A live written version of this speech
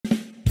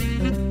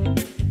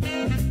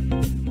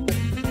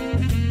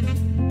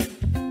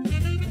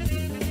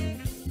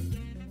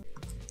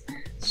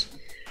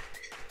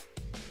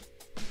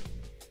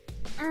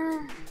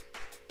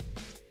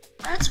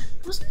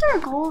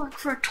goal, like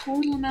for a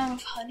total amount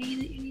of honey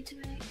that you need to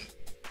make?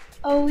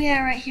 Oh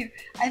yeah, right here.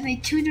 I've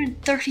made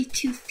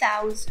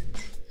 232,000.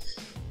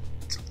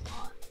 That's a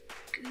lot.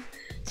 Good.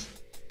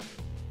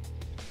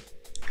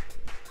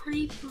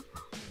 Honey,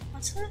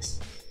 what's this?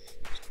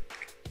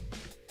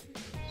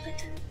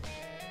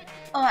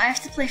 Oh, I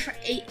have to play for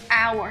 8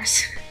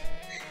 hours.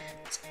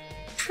 It's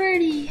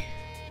pretty.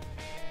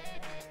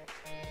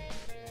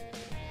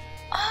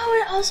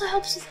 Oh, it also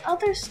helps with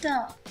other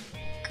stuff.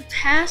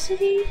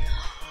 Capacity.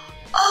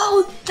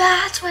 Oh,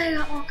 that's why I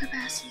got more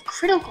capacity.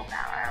 Critical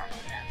power. I don't know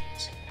what that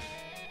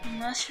means.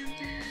 Mushroom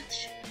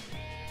batch.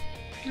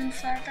 Blue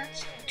flower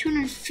batch.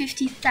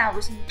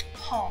 250,000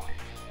 pollen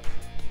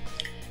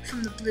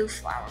from the blue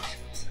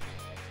flowers.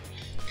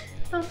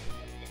 Oh,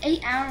 the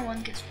 8-hour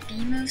one gives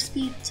bee move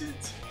speed, so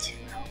it's 2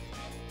 helpful.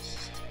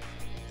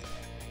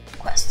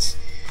 Quests.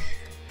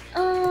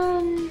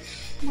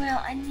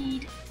 Well, I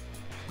need.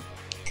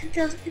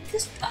 That's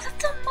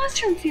a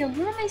mushroom field.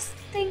 What am I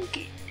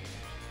thinking?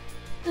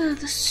 The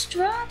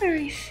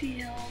strawberry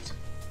field,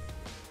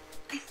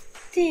 I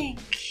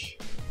think,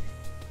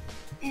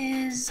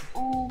 is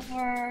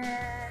over.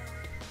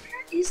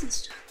 Where is the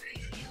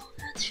strawberry field,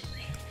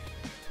 actually?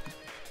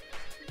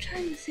 I'm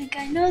trying to think.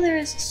 I know there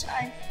is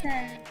I've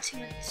been to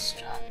a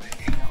strawberry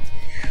field.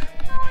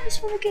 Oh, I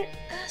just want to get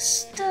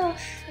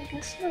stuff. I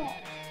guess not.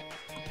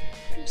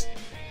 I just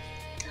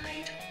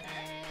died from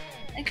that.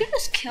 I could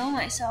just kill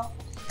myself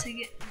to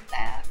get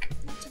back.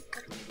 That's a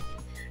good way to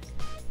do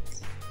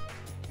that.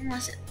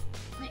 Unless it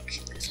makes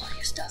you lose all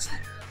your stuff, I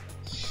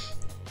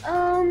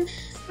don't know.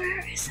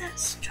 Where is that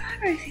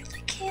strawberry field?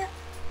 I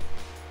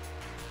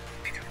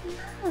don't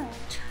know. I'm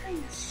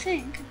trying to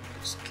think and I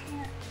just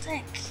can't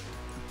think.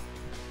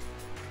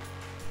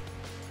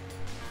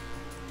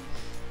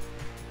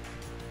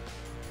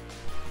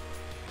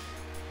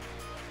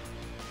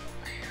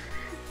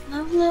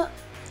 Level up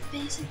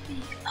basic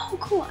bee. Oh,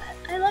 cool.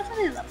 I love when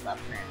they level up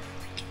random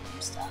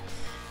stuff.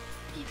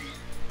 Even.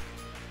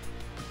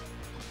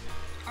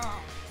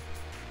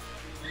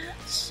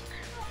 That's. I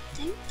don't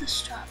think the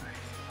strawberry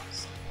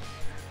fields.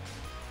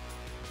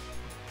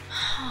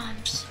 Oh,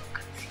 I'm so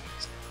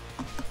confused.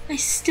 I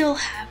still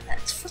have that.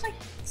 It's for like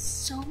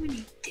so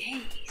many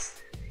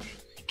days.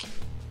 Like,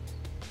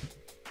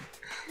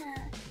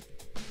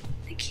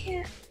 I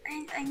can't.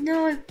 I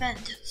know I've been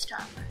to the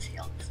strawberry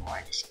field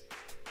before. Is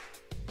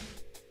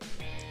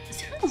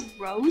there a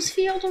rose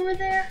field over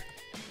there?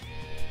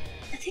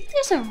 I think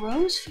there's a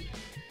rose field over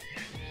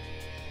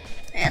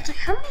there. Yeah, it's like,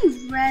 how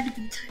many red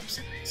bee types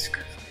have I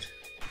discovered?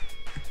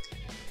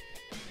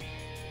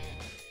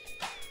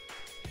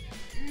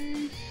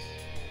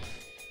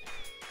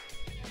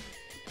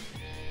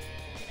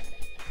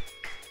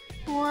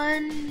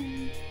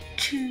 One,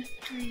 two,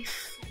 three,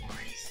 four,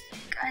 I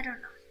think. I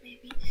don't know,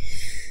 maybe.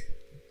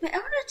 Wait, I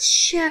want to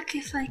check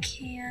if I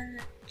can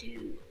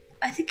do.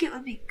 I think it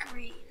would be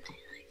green.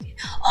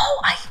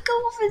 Oh, I can go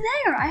over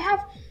there.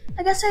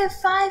 I guess I have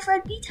 5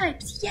 red bee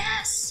types.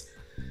 Yes!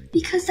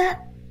 Because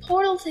that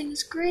portal thing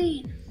is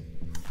green.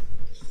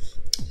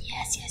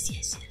 Yes. I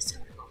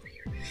want to go over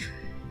here.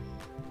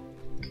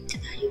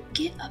 How do you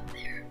get up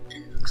there?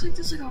 And it looks like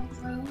there's like a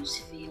rose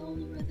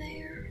field over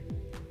there.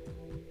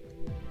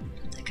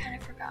 I kind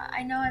of forgot.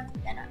 I know I've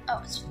been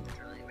oh, it's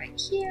literally right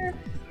here.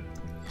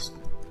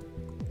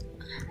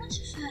 How much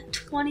is that?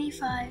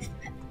 25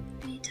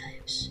 bee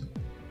types.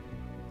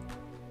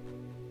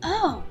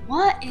 Oh,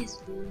 what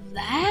is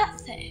that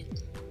thing?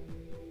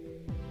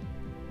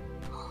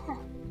 Huh.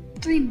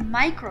 3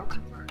 micro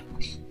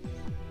converters.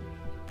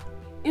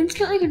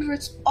 Instantly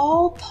converts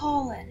all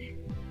pollen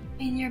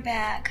in your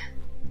bag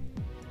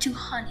to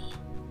honey.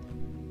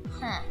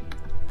 Huh.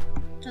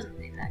 Doesn't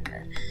seem that good.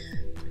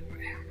 I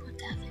don't know what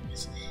that thing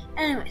is.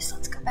 Anyways,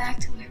 let's go back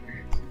to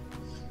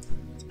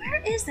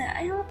where is that?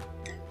 I don't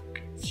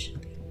think it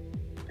should be.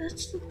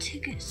 That's the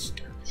ticket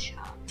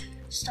shop.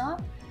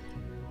 Stop.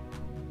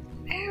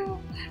 How do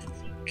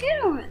you get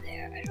over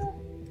there? I don't.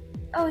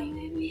 Oh, you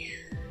maybe.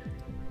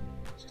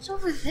 It's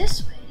over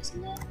this way,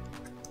 isn't it?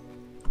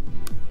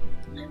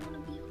 I want to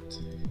be able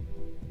to.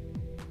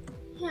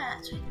 Yeah,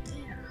 it's right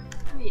there.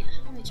 Let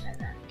me try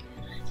that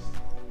again.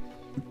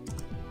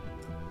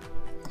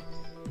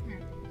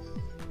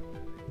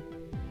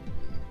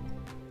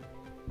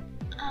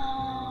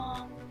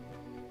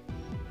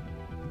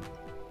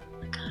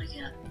 I gotta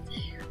get up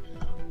there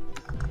though.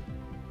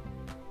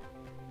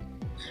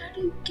 How do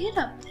you get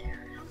up there?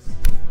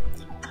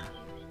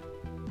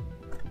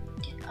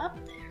 Up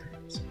there.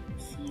 I'm so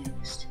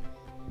confused.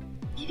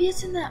 Maybe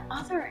it's in that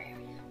other area.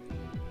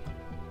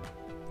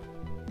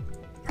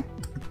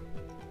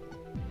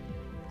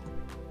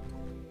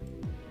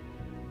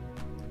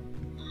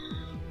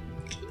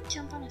 Can you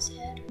jump on his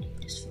head or do you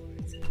just fall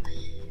right through?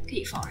 Okay,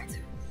 you fall right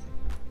through.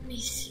 Let me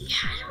see.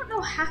 I don't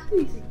know how to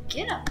even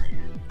get up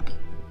there.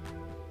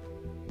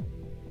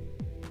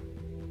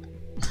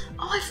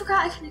 Oh, I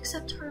forgot I can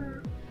accept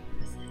her.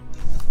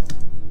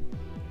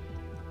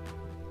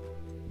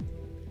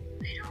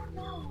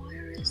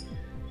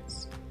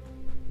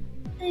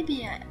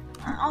 Maybe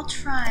I'll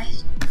try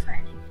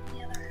finding the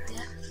other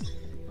area.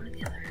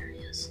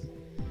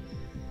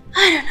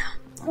 I don't know.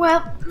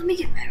 Well, let me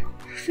get better.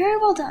 Very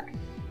well done.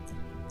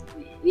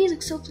 We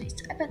look so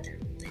pleased. I bet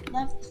they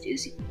love this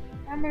juicy.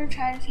 Remember,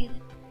 try to feed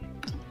it.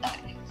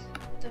 Okay.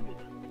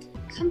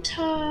 Come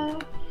to.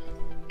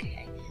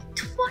 Okay.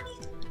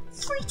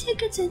 23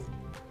 tickets in.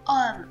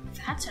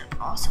 That's an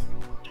awesome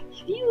reward.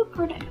 Have you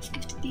heard of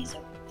gifted? These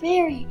are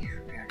they're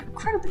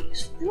incredibly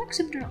useful. They look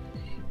similar,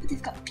 but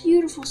they've got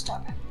beautiful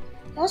star patterns.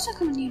 They also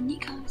come in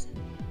unique colors.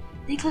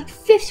 They collect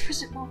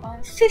 50% more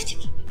volume,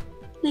 50%.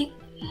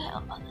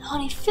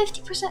 Honey,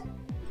 50%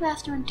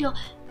 faster and deal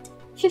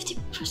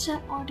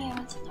 50% more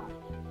damage than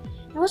ordinary.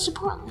 And most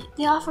importantly,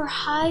 they offer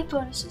high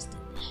bonuses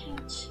that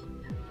enhance.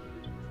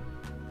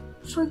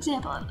 For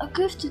example, a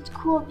gifted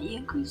cool bee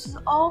increases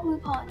all blue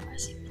pollen you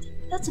receive.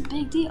 That's a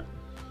big deal.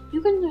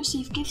 You can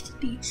receive gifted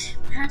bees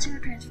when hatching or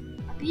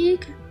transferring. A bee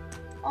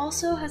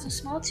also has a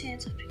small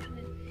chance of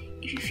becoming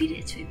if you feed it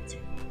its favorite.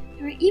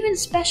 There are even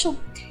special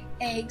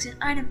eggs and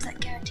items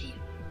that guarantee it.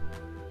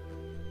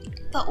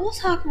 But we'll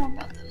talk more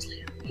about those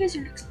later. Here's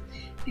your next one.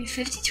 We have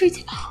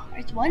 53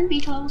 it's 1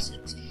 bee to level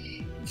 6,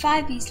 and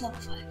 5 bees to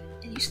level 5,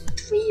 and use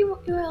 3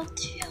 royal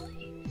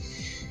jelly.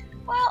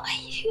 Well, I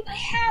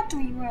had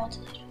 3 royal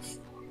jelly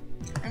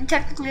before. And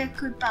technically I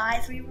could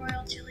buy 3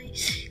 royal jelly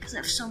because I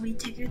have so many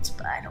tickets,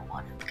 but I don't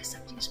want to because I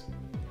have to use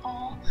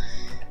all.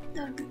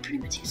 That would be pretty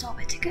much use all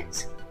my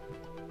tickets.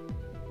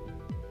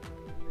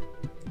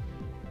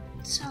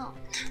 So,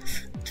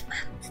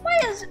 why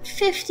is it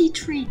 50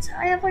 treats?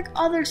 I have like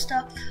other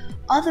stuff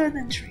other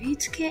than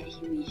treats. Can't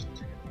you?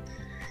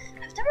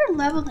 I've never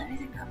leveled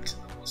anything up to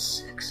level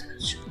 6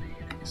 actually.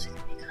 I guess I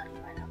can be kind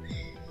of right now.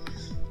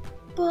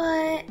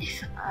 But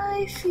if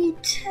I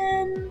feed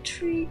 10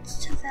 treats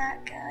to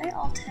that guy,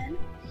 all 10,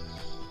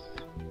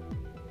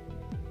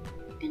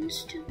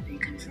 instantly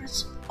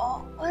converts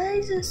all. Why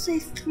does it say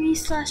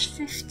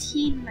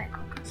 3/15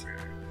 micro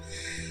converter?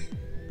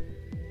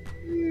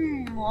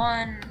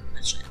 1.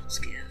 Let's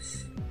give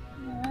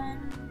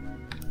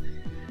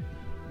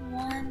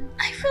 1.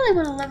 I really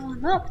want to level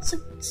him up.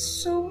 It's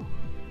so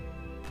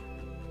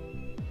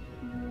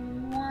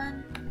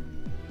 1.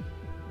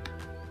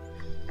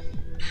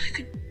 I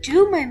could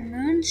do my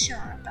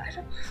moonshot, but I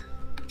don't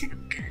think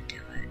I'm gonna do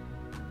it.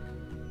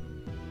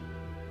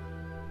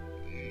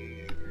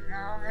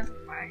 No, never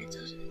mind. It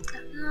doesn't.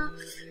 No.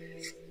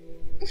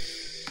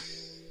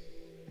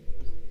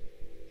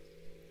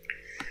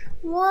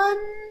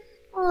 One.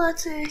 Well,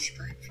 that's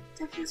actually.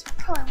 That's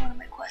probably one of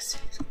my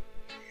questions.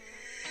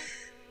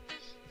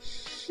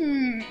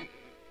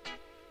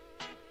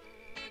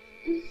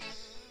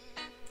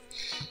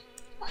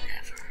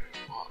 Whatever.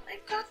 Well, I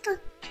got the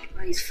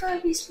raise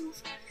 5 bees level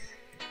 5.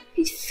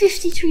 These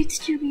 50 treats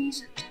to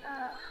bees and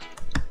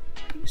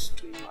use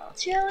 3 royal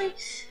jelly.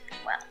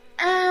 Well,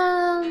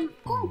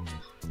 oh,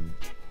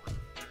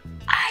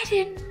 I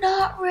did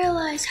not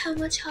realize how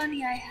much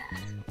honey I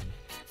had.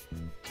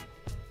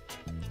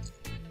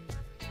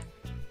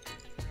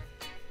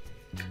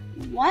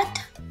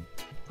 What?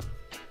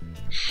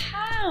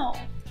 How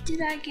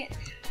did I get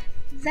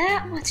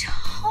that much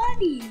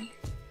honey?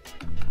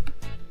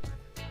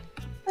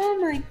 Oh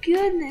my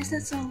goodness,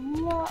 that's a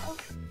lot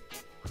of.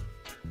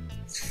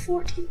 It's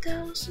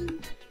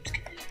 14,000.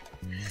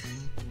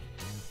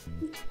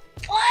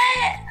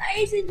 What?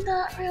 I did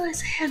not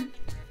realize I had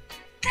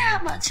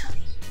that much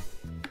honey.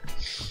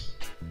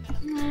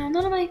 No,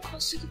 none of my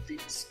quests are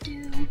complete. Let's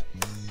do the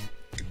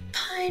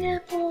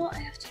pineapple. I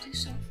have to do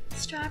some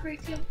strawberry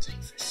fields,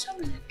 like for some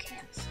of the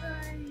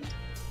campsite.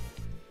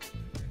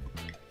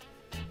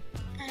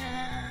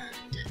 And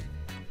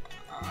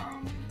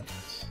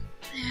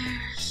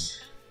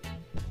there's.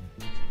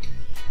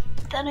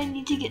 Then I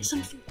need to get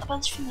a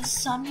bunch from the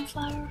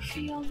sunflower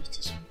field, which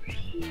is over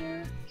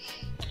here.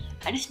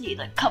 I just need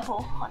like a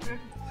couple hundred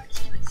more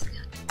just to make it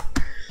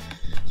good.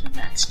 So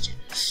that's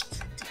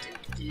just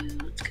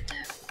let's get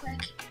that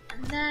quick.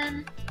 And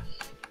then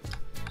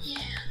yeah,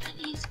 I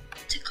need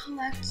to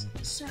collect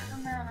a certain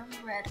amount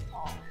of red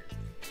pollen.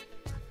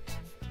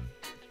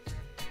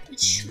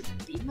 Which should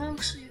be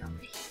mostly over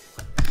here.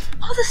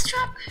 Oh, the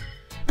strap!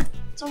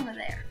 It's over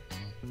there.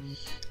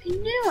 I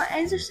knew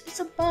it. It's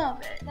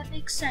above it. That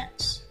makes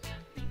sense.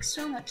 Makes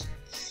so much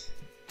sense.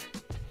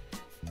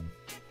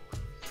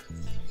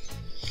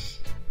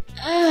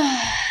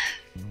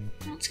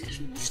 Let's get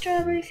from the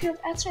strawberry field.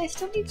 Actually, I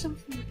still need some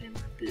from the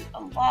bamboo. A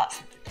lot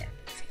from the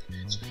bamboo field,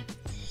 actually.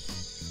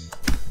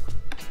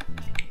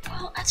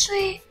 Well,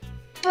 actually,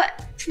 but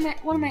for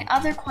one of my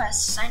other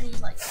quests, I need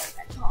like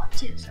that pot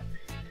too. So,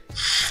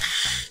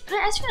 but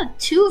actually, on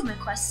 2 of my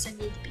quests, I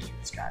need to be in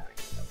the strawberry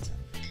field. So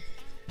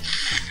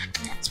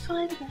that's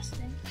probably the best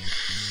thing.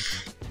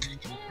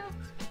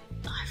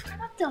 Oh, I forgot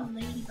about the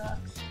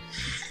ladybugs.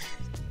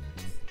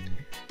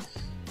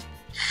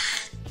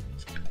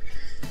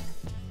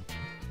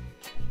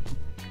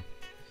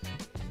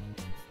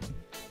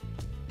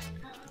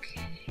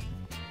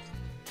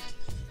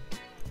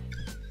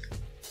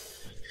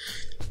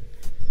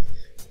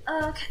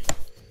 Okay,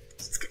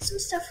 let's get some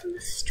stuff from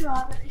the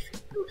strawberry.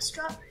 Ooh, a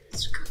strawberry,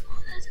 that's cool.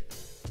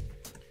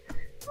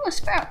 Ooh, a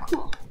sprout,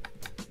 cool.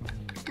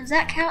 Does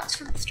that count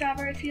for the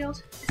strawberry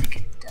field? I think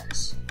it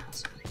does,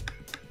 possibly.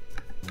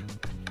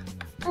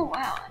 Oh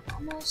wow, I'm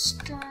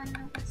almost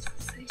done with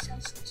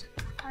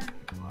 3,100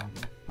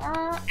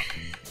 block.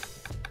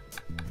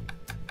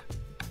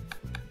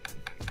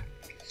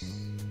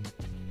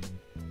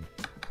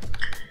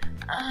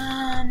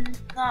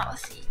 Not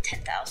with the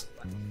 10,000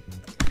 one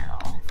at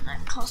all.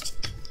 I'm close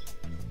to 10.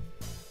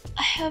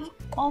 I have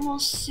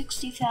almost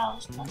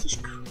 60,000. That's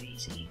just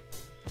crazy.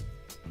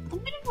 I'm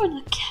gonna go to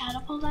the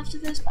catapult after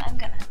this, but I'm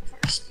gonna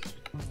first.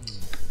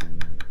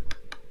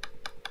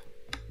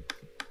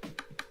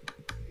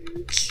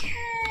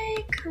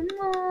 Okay, come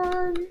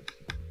on.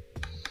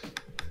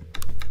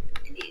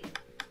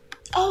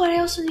 Oh, and I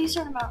also need a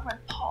certain amount of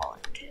red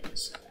pollen too,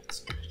 so that's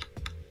good.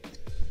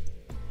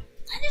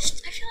 I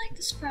feel like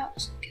the sprout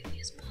doesn't give me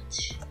as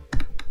much.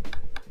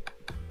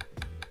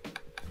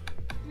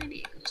 Maybe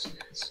it goes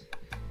fast.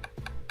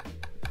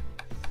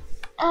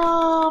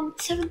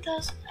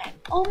 7,000. I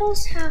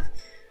almost have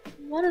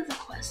one of the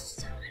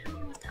quests done. I don't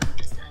know what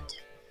does that do.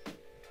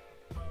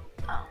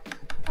 Oh,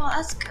 well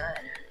that's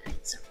good.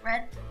 It's a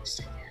red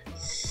boost, I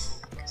guess,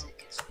 because it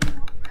gives me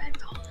more red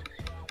pollen.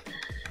 I want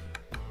that.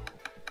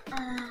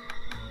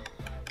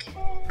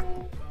 Okay.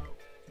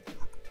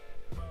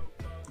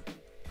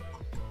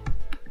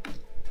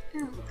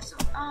 So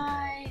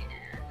I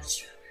and a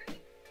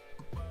strawberry.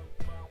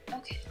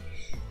 Okay.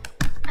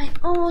 I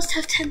almost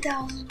have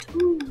 10,000.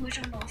 Ooh, I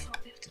don't know if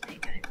I'll be able to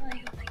make it. I really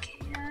hope I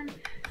can.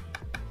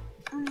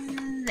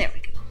 There we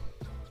go.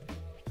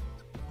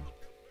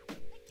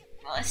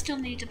 Well, I still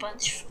need a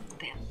bunch from the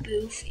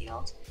bamboo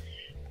field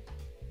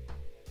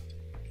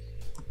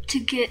to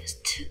get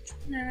to,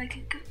 then I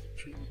can go to the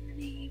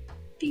preliminary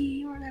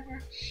B or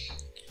whatever.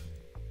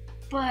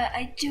 But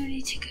I do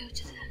need to go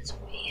to that as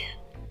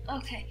well.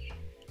 Okay.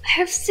 I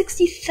have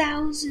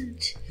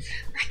 60,000.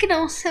 I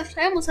almost have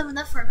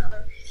enough for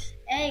another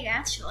egg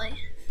actually.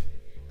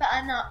 But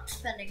I'm not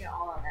spending it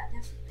all on that,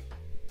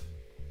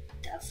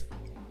 definitely.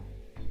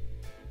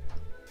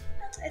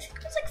 I think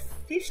it was like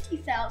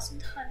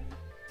 50,000 honey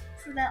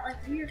for that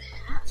like weird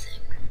hat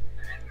thing.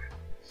 Whatever.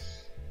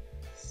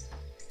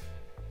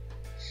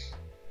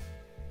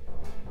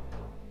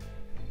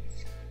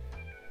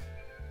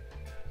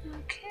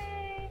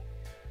 Okay.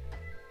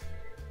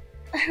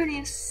 I already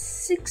have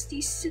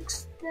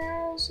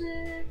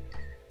 66,000.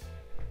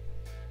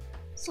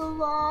 It's a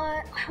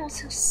lot. I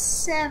almost have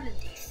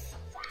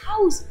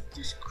 70,000.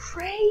 Just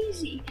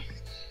crazy.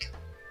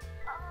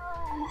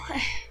 Oh,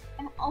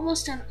 I'm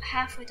almost done,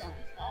 halfway done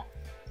with that.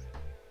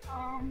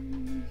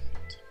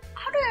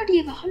 How do I already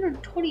have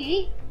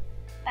 128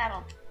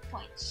 battle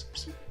points? I'm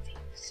so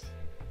confused.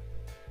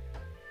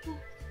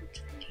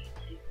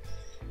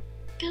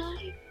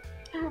 Ability?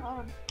 I don't know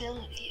what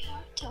ability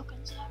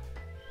tokens are.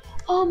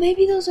 Oh,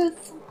 maybe those are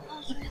those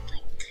weird things.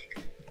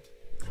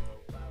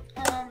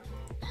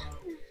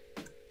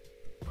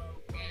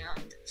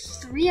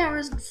 3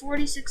 hours and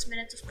 46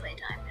 minutes of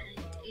playtime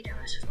and 8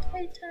 hours of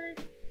playtime.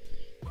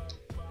 Wow.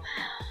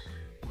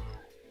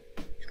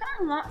 I've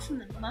gotten a lot from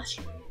the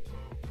mushroom.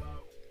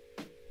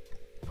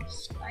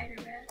 Spider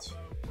bat.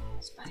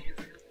 Spider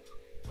bat.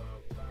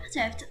 That's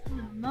I've done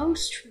the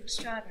most from the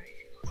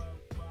strawberry field.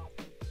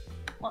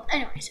 Well,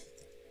 anyways.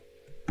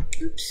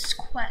 Oops,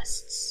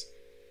 quests.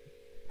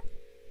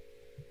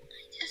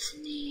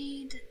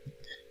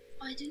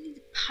 I do need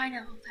the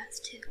pineapple paths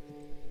too.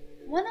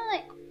 I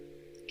wanna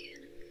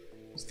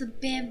it's the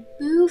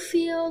bamboo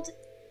field,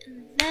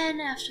 and then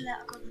after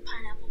that I'll go to the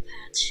pineapple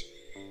patch.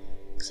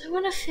 Because I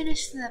wanna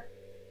finish the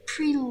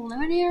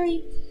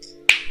preliminary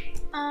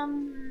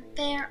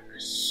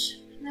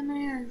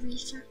preliminary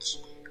research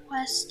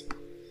quest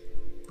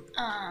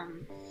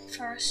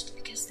first,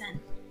 because I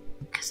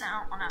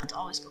don't wanna have to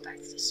always go back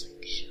to the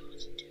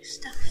slingshot and do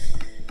stuff.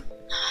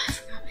 Oh, I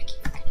forgot, I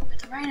keep forgetting about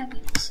the rhino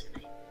beetles.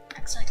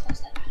 Actually, I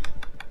closed that.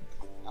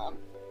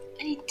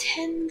 I need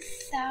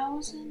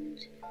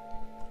 10,000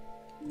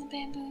 in the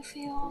bamboo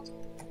field.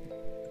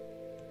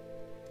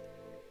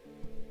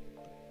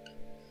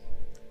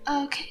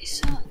 Okay,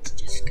 so let's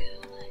just go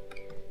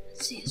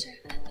let's see, it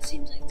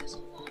seems like there's a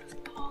lot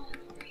of pollen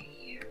over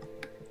here.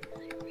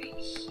 Like right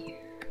here.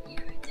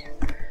 Yeah, right there.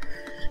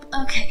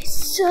 Okay,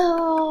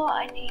 so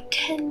I need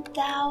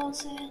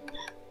 10,000.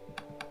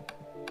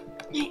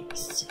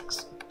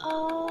 86.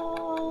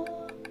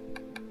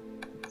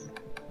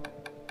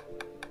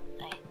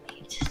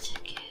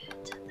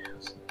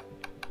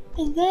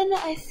 And then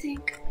I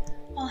think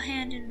I'll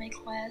hand in my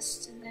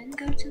quest and then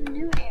go to the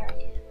new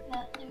area.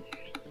 That new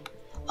area.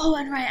 Oh,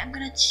 and right, I'm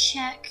gonna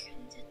check. I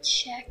need to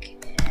check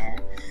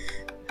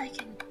if I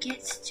can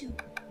get to.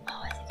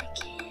 Oh, I think I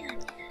can.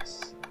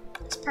 Yes,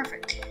 that's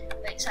perfect.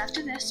 Wait, so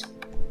after this,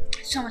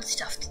 so much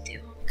stuff to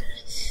do.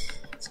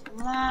 It's a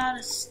lot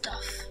of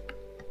stuff,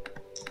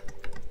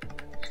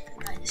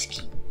 and I just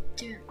keep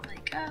doing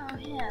like, oh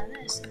yeah,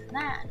 this and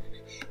that.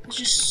 There's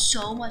just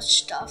so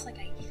much stuff. Like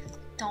I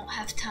don't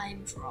have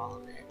time for all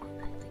of it.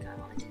 Like I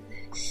want to do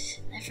this,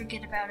 and I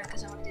forget about it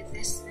because I want to do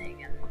this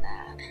thing and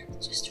that.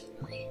 It's just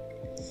really.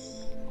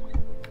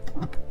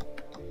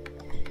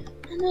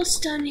 And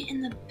almost done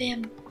in the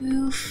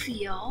bamboo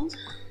field.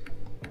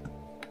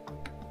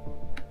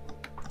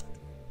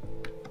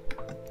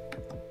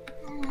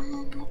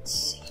 Let's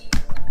see.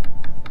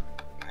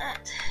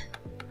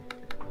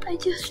 I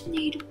just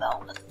need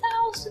about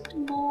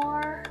 1,000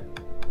 more.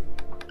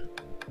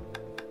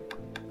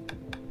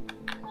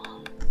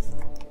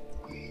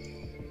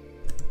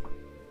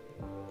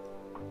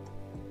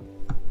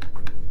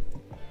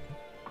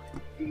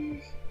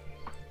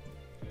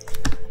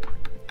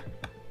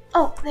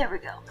 Oh, there we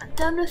go. I'm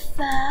done with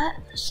that.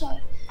 So I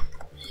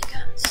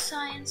got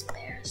science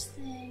bears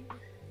thing.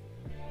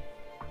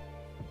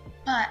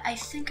 But I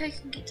think I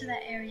can get to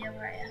that area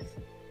where I have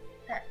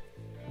that.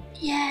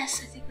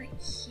 Yes, I think right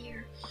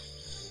here.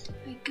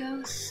 I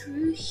go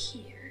through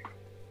here.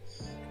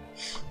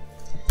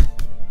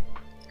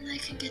 And I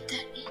can get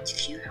that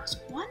HQ. I was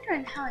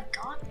wondering how I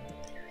got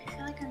there. I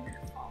feel like I'm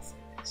gonna fall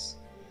through this.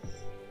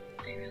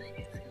 I really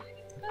do feel like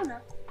it. Oh no.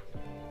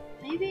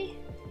 Maybe?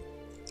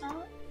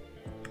 Oh.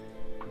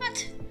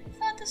 What? I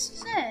thought this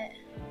was it.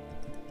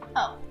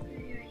 Oh,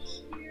 maybe right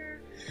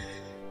here.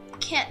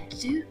 Can't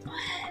do.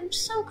 I'm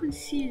so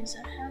confused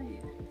on how you.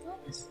 What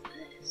is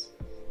this?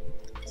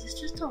 Is this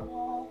just a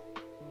wall?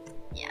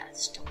 Yeah,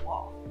 it's just a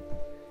wall.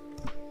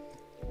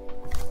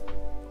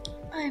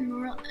 I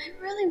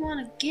really want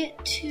to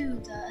get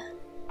to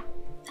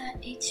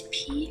that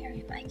HP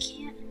area, but I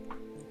can't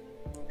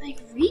like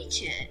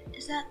reach it.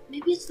 Is that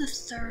maybe it's the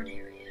third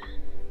area?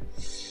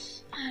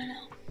 I don't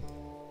know.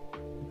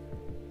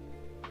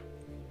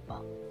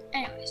 Well,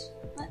 anyways,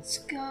 let's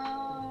go.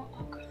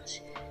 Oh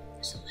gosh,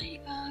 there's a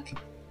ladybug.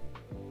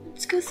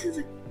 Let's go through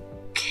the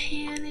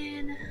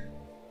cannon.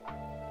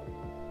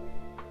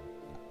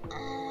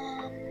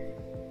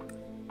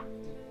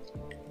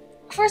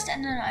 First,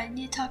 no, I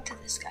need to talk to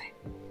this guy.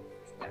 I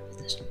forgot about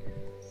this.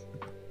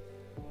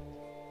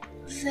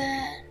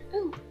 Then,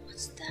 ooh,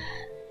 what's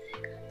that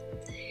thing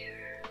up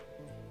there?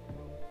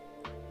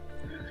 I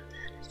don't know what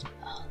that is.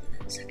 Oh,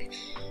 in a second.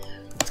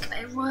 Let's get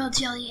my Royal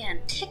Jelly and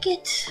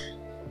ticket.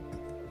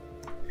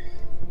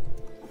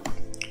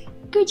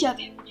 Good job,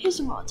 here. Here's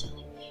some Royal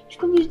Jelly. You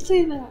can use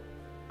 3 minutes.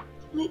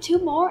 Complete 2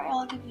 more, and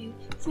I'll give you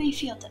 3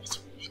 field dice.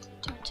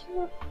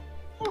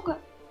 Okay.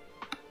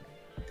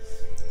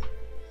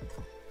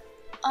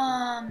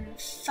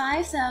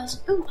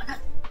 5,000. Ooh, I got.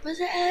 What's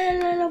it?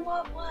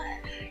 What? How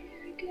did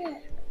I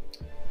get?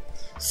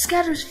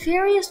 Scatters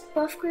various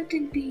buff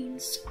granting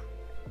beans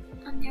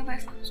on nearby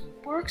foes.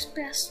 Works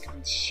best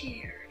when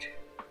shared.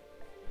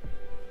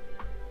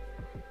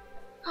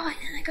 Oh,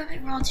 and I got my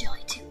Royal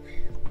Jelly too.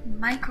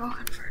 Micro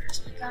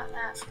converters. I got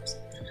that from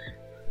something.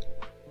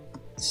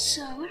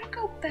 So I'm gonna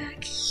go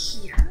back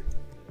here.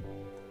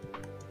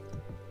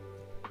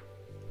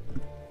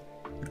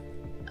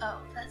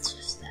 Oh, that's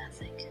just that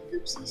thing.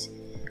 Oopsies.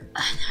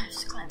 I have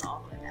to climb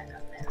all the way back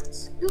up there.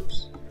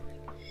 Oops.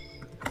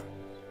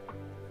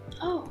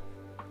 Oh.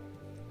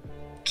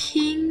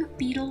 King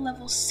Beetle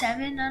level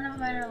 7. None of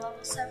mine are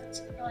level 7,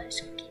 so they're probably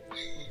just gonna keep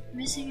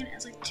missing, and it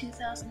has like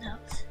 2,000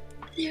 health.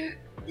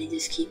 They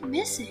just keep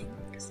missing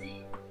because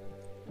they.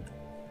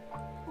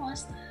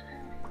 What's that?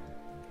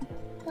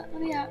 Let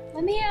me out.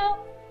 Let me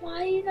out.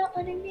 Why are you not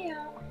letting me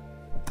out?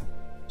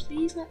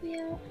 Please let me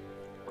out.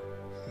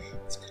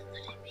 It's not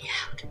letting me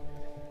out.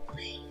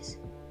 Please.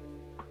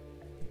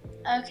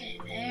 Okay,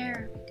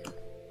 there we go.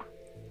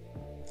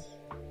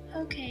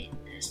 Okay,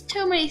 there's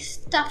too many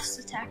stuffs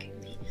attacking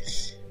me.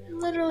 I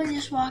literally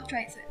just walked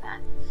right through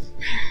that.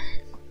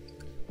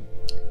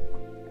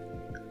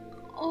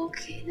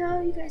 Okay, now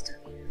you guys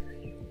don't need to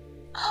fight.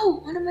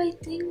 Oh, one of my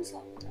things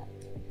leveled up.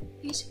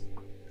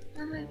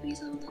 One of my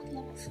bees leveled up to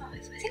level 5.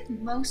 I think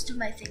most of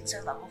my things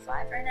are level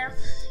 5 right now.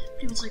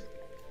 Pretty much like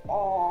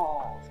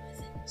all of my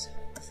things are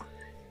level 5.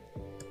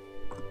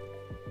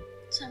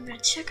 So I'm gonna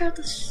check out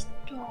the store.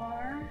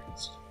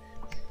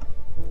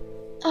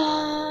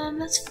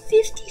 That's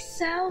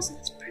 50,000.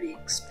 That's pretty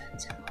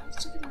expensive.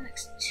 Let's look at the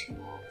next 2.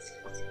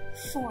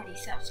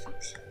 40,000.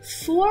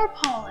 4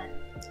 pollen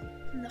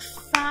from the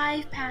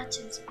 5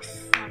 patches in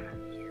front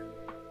of you.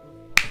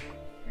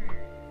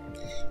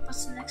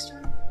 What's the next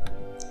one?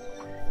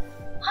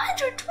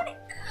 120.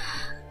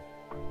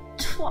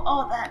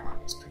 Oh, that one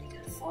is pretty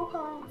good. 4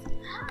 pollen.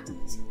 How does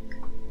this look?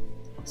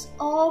 It's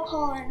all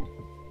pollen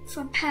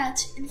from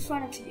patch in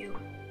front of you.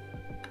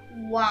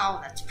 Wow,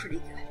 that's pretty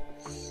good.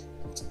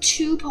 It's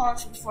 2 pollen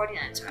from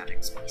 49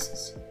 surrounding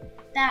spaces.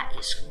 That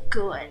is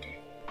good.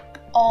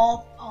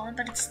 All pollen,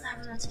 but it's not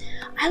as much.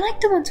 I like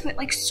the ones where it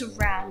like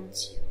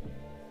surrounds you.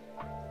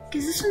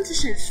 Because this one's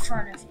just in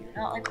front of you,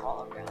 not like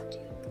all around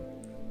you.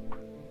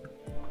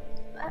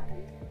 But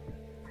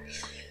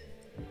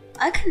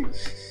I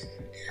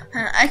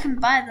can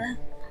buy the.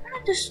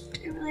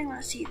 I really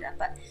want to see that,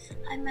 but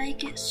I might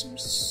get some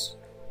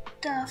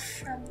stuff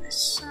from the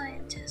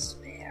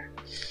scientist bear.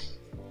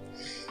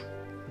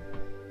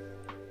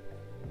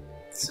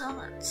 So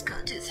let's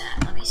go do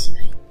that. Let me see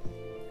my.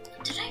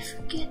 Did I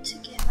forget to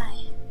get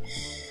my?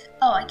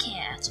 Oh, I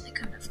can't. I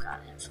couldn't have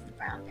gotten it from the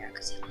brown bear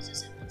because he only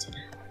does it once an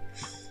hour.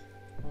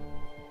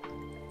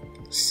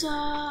 So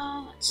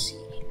let's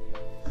see.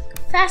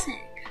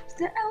 Fascinating. So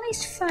there are at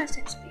least 5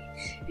 types of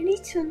bees, and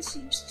each one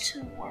seems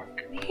to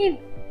work behavior.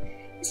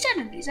 Instead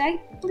of bees,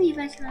 I believe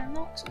I can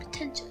unlock some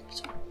potential.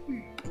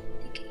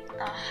 Thinking.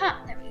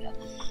 Aha, there we go.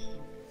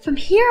 From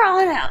here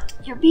on out,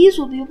 your bees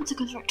will be able to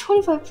convert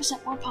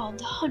 25% more pollen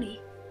to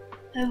honey.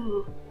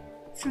 Oh,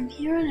 from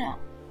here on out,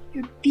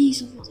 your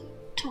bees will be able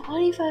to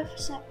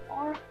 25%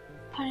 more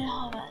honey to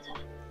honey at a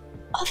time.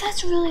 Oh,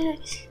 that's really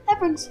nice. That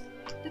brings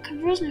the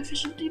conversion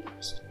efficiency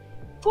boost.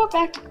 4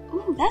 back to,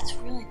 ooh, that's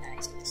really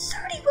nice.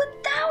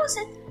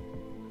 31,000!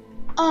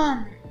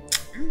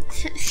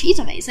 She's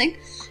amazing.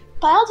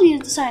 Biology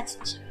is the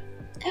sciences.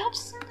 It helps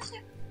us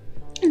understand.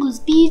 It includes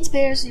bees,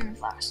 bears, and even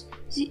flowers.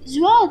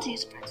 Zoology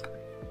is the principle.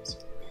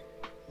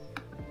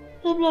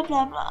 Blah blah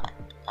blah blah.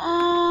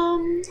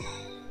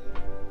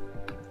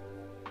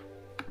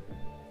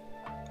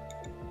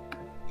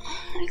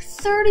 Like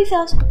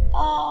 30,000.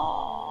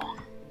 Oh.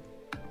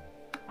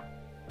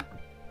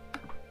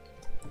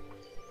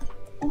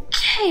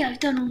 Okay, I've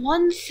done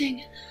one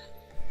thing.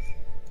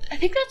 I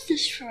think that's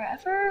just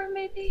forever,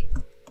 maybe.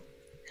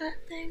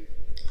 That thing.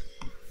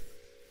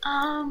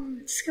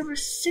 Discover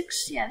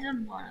 6. Yeah, I've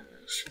done one of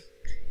those.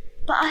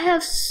 But I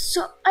have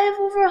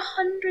over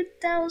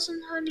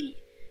 100,000 honey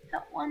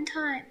at one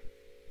time.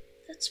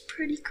 That's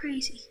pretty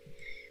crazy.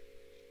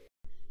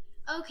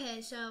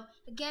 Okay, so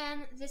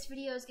again, this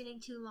video is getting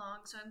too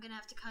long, so I'm gonna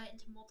have to cut it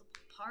into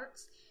multiple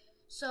parts.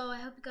 So I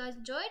hope you guys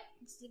enjoyed.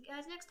 See you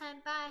guys next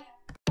time.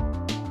 Bye.